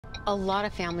A lot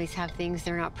of families have things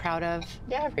they're not proud of.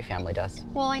 Yeah, every family does.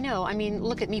 Well, I know. I mean,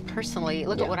 look at me personally.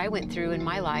 Look at Yeah. what I went through in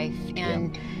my life.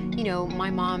 And, you know, my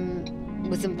mom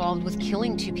was involved with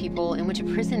killing 2 people and went to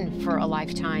prison for a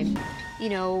lifetime. You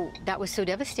know, that was so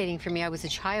devastating for me. I was a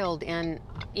child, and,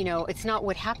 you know, it's not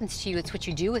what happens to you, it's what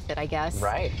you do with it, I guess.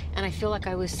 Right. And I feel like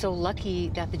I was so lucky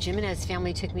that the Jimenez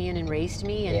family took me in and raised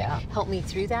me and helped me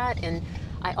through that. And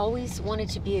I always wanted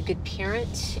to be a good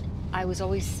parent. I was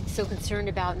always so concerned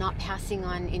about not passing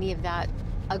on any of that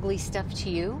ugly stuff to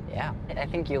you. Yeah, I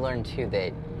think you learned too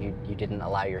that you didn't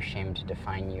allow your shame to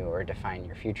define you or define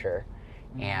your future.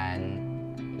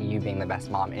 And you being the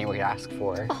best mom anyone could ask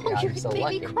for. Oh, you're so making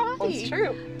lucky. me cry. Well, it's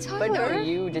true. Tyler. But no,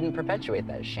 you didn't perpetuate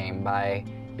that shame by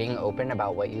being open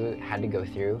about what you had to go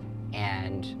through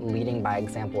and leading by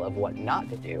example of what not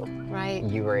to do. Right.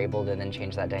 You were able to then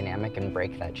change that dynamic and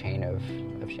break that chain of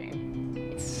shame.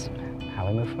 It's how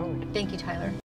we move forward. Thank you, Tyler.